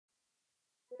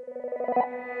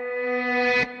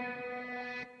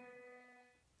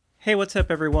Hey, what's up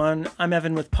everyone? I'm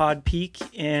Evan with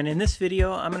PodPeak, and in this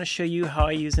video I'm going to show you how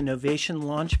I use a Novation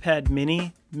Launchpad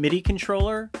Mini MIDI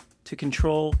controller to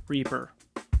control Reaper.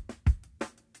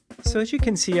 So as you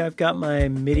can see, I've got my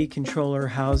MIDI controller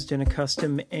housed in a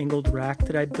custom angled rack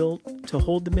that I built to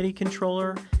hold the MIDI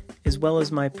controller, as well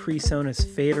as my PreSonus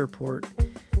fader port.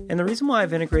 And the reason why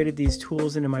I've integrated these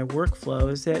tools into my workflow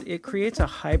is that it creates a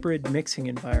hybrid mixing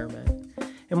environment.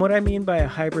 And what I mean by a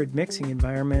hybrid mixing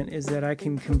environment is that I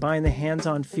can combine the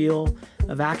hands-on feel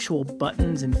of actual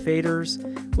buttons and faders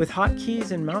with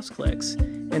hotkeys and mouse clicks.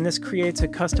 And this creates a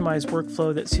customized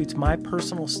workflow that suits my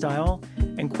personal style,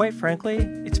 and quite frankly,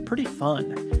 it's pretty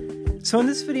fun. So in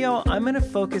this video, I'm going to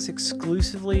focus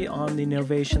exclusively on the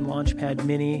Novation Launchpad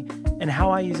Mini and how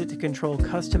I use it to control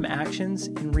custom actions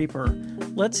in Reaper.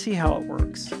 Let's see how it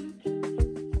works.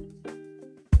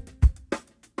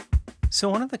 So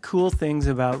one of the cool things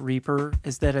about Reaper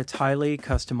is that it's highly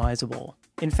customizable.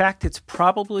 In fact, it's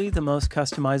probably the most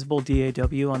customizable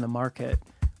DAW on the market,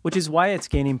 which is why it's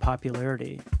gaining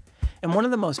popularity. And one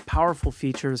of the most powerful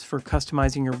features for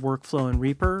customizing your workflow in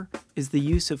Reaper is the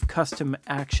use of custom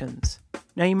actions.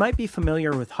 Now you might be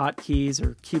familiar with hotkeys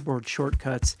or keyboard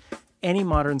shortcuts. Any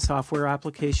modern software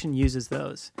application uses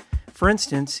those. For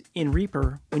instance, in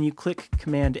Reaper, when you click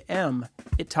Command M,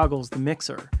 it toggles the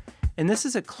mixer. And this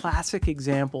is a classic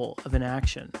example of an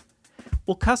action.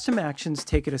 Well, custom actions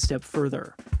take it a step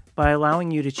further by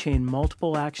allowing you to chain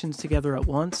multiple actions together at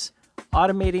once,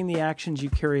 automating the actions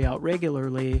you carry out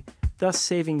regularly, thus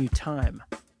saving you time.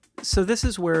 So this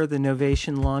is where the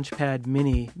Novation Launchpad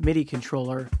Mini MIDI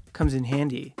controller comes in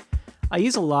handy. I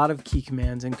use a lot of key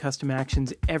commands and custom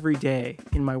actions every day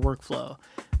in my workflow,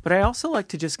 but I also like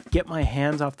to just get my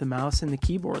hands off the mouse and the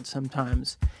keyboard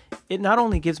sometimes. It not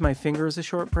only gives my fingers a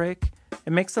short break,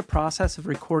 it makes the process of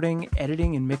recording,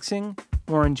 editing, and mixing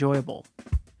more enjoyable.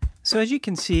 So as you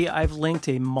can see, I've linked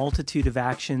a multitude of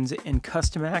actions and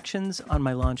custom actions on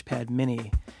my Launchpad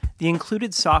Mini. The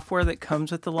included software that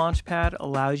comes with the Launchpad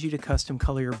allows you to custom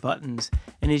color your buttons,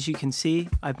 and as you can see,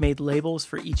 I've made labels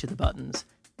for each of the buttons.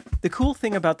 The cool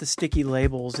thing about the sticky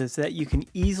labels is that you can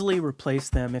easily replace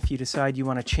them if you decide you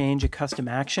want to change a custom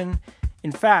action.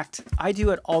 In fact, I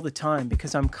do it all the time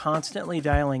because I'm constantly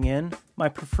dialing in my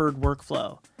preferred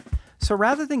workflow. So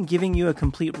rather than giving you a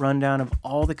complete rundown of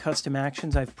all the custom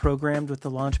actions I've programmed with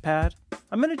the Launchpad,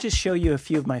 I'm going to just show you a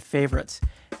few of my favorites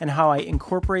and how I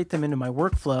incorporate them into my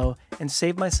workflow and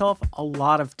save myself a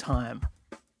lot of time.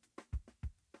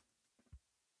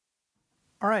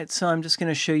 Alright, so I'm just going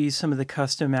to show you some of the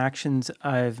custom actions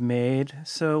I've made.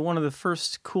 So one of the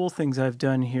first cool things I've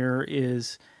done here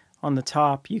is on the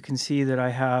top you can see that I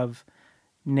have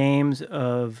names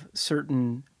of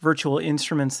certain virtual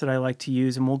instruments that I like to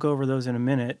use, and we'll go over those in a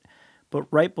minute. But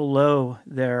right below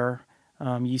there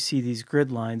you see these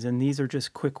grid lines, and these are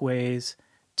just quick ways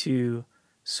to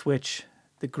switch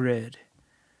the grid.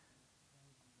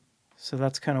 So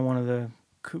that's kind of one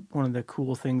of the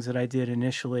cool things that I did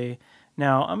initially.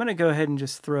 Now I'm going to go ahead and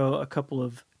just throw a couple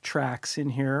of tracks in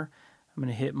here. I'm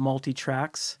going to hit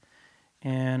multi-tracks,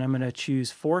 and I'm going to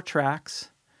choose 4 tracks,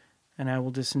 and I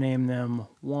will just name them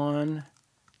 1,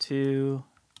 2,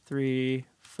 3,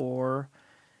 4,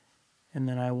 and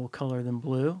then I will color them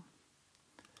blue.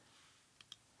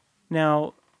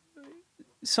 Now,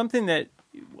 something that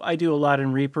I do a lot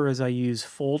in Reaper is I use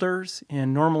folders,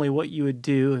 and normally what you would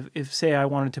do, if say I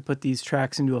wanted to put these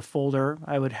tracks into a folder,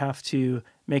 I would have to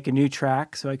make a new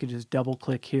track, so I could just double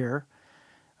click here.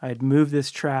 I'd move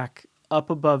this track up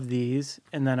above these,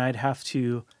 and then I'd have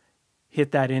to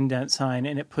hit that indent sign,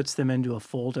 and it puts them into a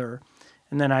folder,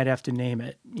 and then I'd have to name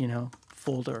it,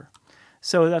 folder.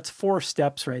 So that's 4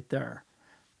 steps right there.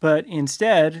 But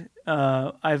instead,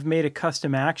 I've made a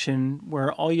custom action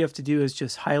where all you have to do is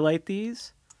just highlight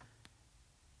these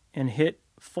and hit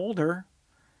folder,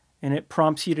 and it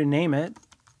prompts you to name it,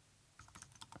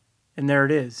 and there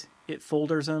it is. It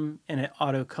folders them and it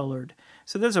auto-colored.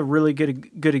 So there's a really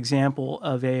good example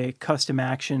of a custom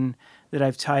action that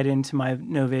I've tied into my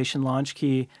Novation Launch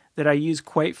Key that I use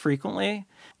quite frequently.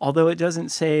 Although it doesn't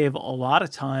save a lot of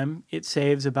time, it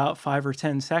saves about 5 or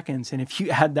 10 seconds. And if you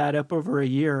add that up over a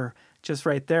year, just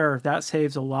right there, that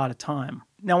saves a lot of time.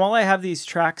 Now, while I have these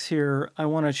tracks here, I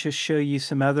want to just show you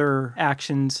some other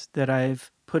actions that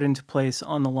I've put into place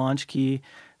on the Launch Key.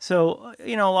 So,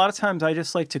 a lot of times I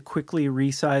just like to quickly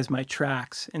resize my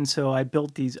tracks. And so I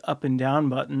built these up and down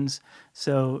buttons.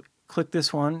 So click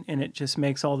this one and it just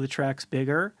makes all the tracks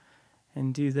bigger,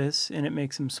 and do this and it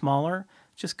makes them smaller.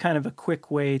 Just kind of a quick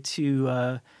way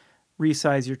to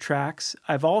resize your tracks.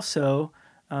 I've also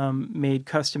made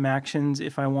custom actions.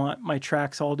 If I want my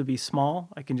tracks all to be small,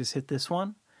 I can just hit this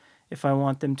one. If I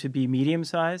want them to be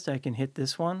medium-sized, I can hit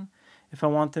this one. If I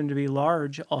want them to be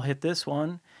large, I'll hit this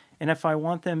one. And if I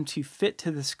want them to fit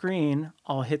to the screen,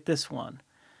 I'll hit this one.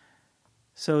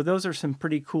 So those are some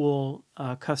pretty cool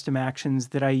custom actions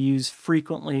that I use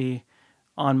frequently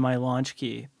on my launch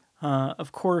key.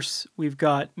 Of course, we've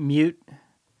got mute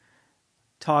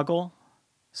toggle,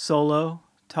 solo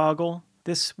toggle.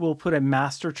 This will put a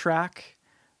master track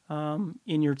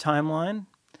in your timeline.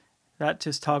 That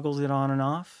just toggles it on and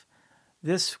off.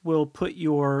 This will put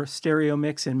your stereo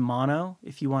mix in mono.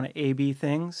 If you want to A/B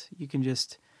things, you can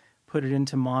just put it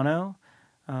into mono.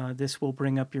 This will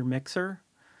bring up your mixer.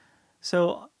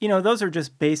 So, those are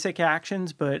just basic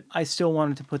actions, but I still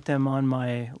wanted to put them on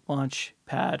my launch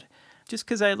pad just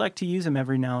because I like to use them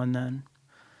every now and then.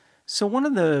 So one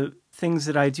of the things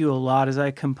that I do a lot is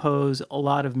I compose a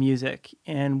lot of music.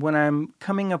 And when I'm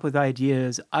coming up with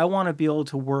ideas, I want to be able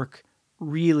to work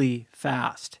really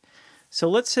fast. So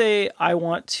let's say I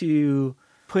want to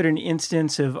put an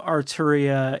instance of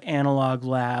Arturia Analog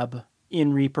Lab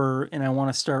in Reaper and I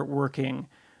want to start working.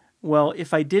 Well,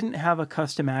 if I didn't have a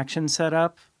custom action set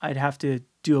up, I'd have to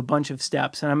do a bunch of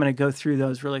steps, and I'm going to go through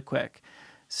those really quick.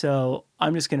 So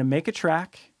I'm just going to make a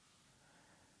track.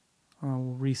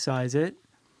 I'll resize it.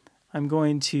 I'm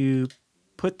going to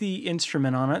put the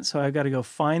instrument on it, so I've got to go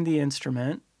find the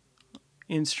instrument.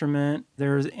 Instrument,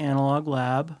 there's Analog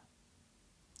Lab.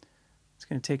 It's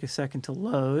going to take a second to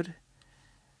load.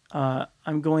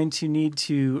 I'm going to need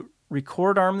to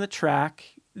record arm the track.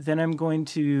 Then I'm going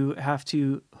to have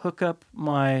to hook up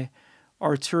my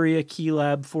Arturia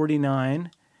Keylab 49,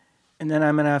 and then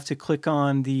I'm going to have to click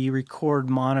on the record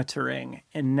monitoring.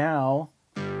 And now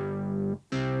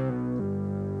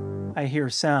I hear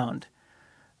sound.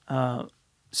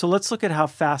 So let's look at how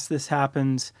fast this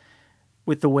happens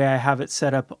with the way I have it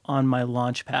set up on my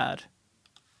Launchpad.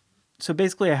 So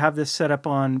basically I have this set up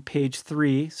on page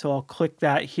 3, so I'll click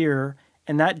that here,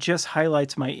 and that just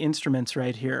highlights my instruments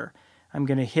right here. I'm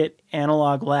going to hit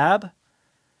Analog Lab.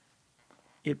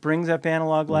 It brings up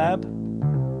Analog Lab,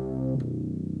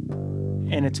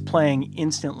 and it's playing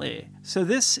instantly. So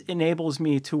this enables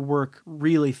me to work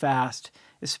really fast,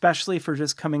 especially for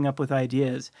just coming up with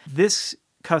ideas. This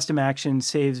custom action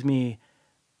saves me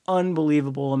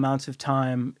unbelievable amounts of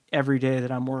time every day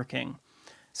that I'm working.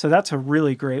 So that's a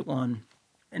really great one.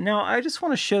 And now I just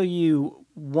want to show you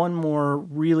one more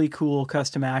really cool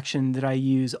custom action that I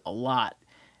use a lot.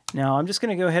 Now I'm just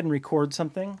going to go ahead and record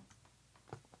something.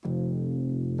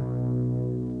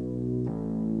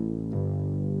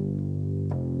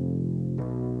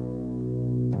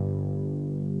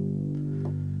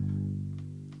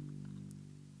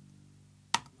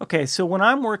 Okay, so when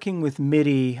I'm working with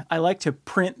MIDI, I like to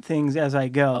print things as I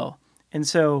go. And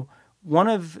so one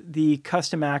of the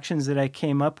custom actions that I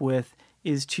came up with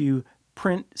is to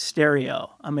print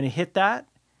stereo. I'm going to hit that,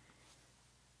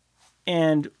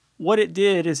 and what it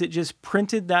did is it just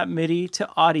printed that MIDI to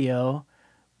audio,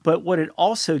 but what it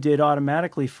also did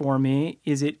automatically for me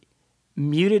is it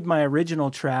muted my original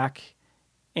track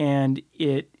and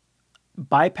it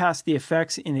bypassed the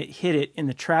effects and it hit it in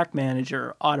the track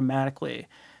manager automatically.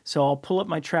 So I'll pull up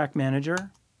my track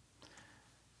manager.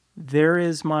 There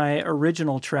is my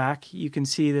original track. You can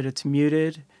see that it's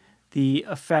muted. The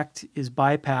effect is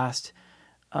bypassed.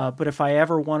 But if I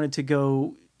ever wanted to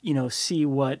go see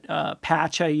what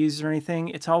patch I use or anything,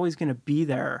 it's always going to be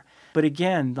there. But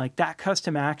again, like that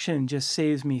custom action just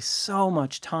saves me so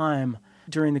much time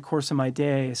during the course of my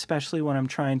day, especially when I'm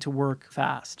trying to work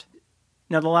fast.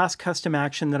 Now, the last custom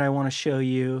action that I want to show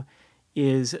you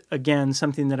is, again,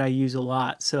 something that I use a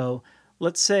lot. So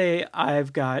let's say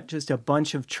I've got just a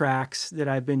bunch of tracks that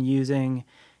I've been using,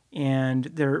 and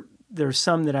there's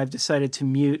some that I've decided to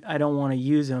mute. I don't want to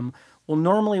use them. Well,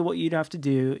 normally what you'd have to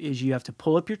do is you have to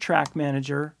pull up your track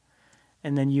manager,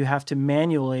 and then you have to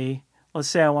manually, let's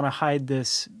say I want to hide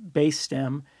this bass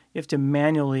stem, you have to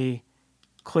manually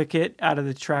click it out of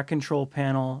the track control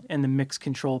panel and the mix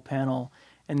control panel,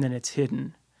 and then it's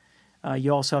hidden.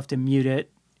 You also have to mute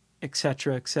it,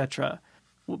 etc., etc.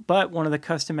 But one of the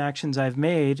custom actions I've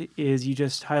made is you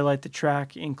just highlight the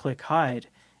track and click hide,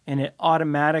 and it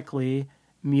automatically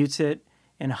mutes it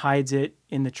and hides it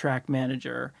in the track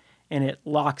manager, and it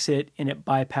locks it and it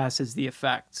bypasses the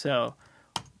effect. So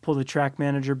pull the track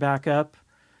manager back up.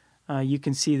 You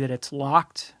can see that it's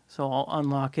locked. So I'll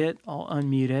unlock it, I'll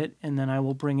unmute it, and then I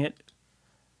will bring it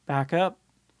back up.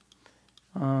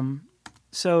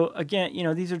 So again,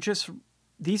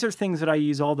 these are things that I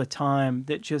use all the time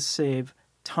that just save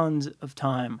tons of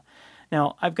time.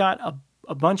 Now, I've got a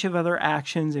a bunch of other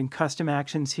actions and custom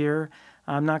actions here.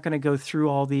 I'm not going to go through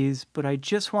all these, but I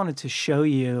just wanted to show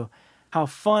you how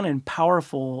fun and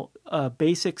powerful a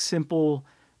basic, simple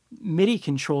MIDI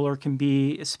controller can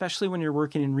be, especially when you're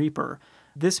working in Reaper.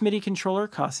 This MIDI controller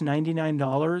costs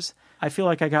 $99. I feel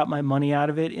like I got my money out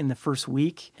of it in the first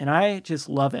week, and I just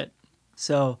love it.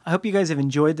 So I hope you guys have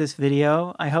enjoyed this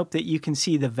video. I hope that you can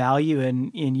see the value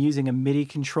in using a MIDI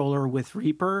controller with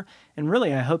Reaper. And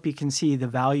really, I hope you can see the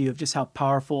value of just how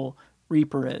powerful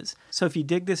Reaper is. So if you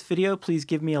dig this video, please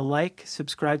give me a like,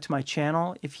 subscribe to my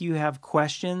channel. If you have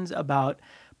questions about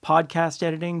podcast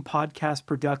editing, podcast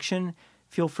production,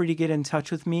 feel free to get in touch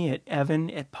with me at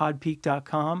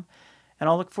evan@podpeak.com. And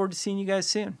I'll look forward to seeing you guys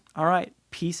soon. All right,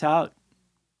 peace out.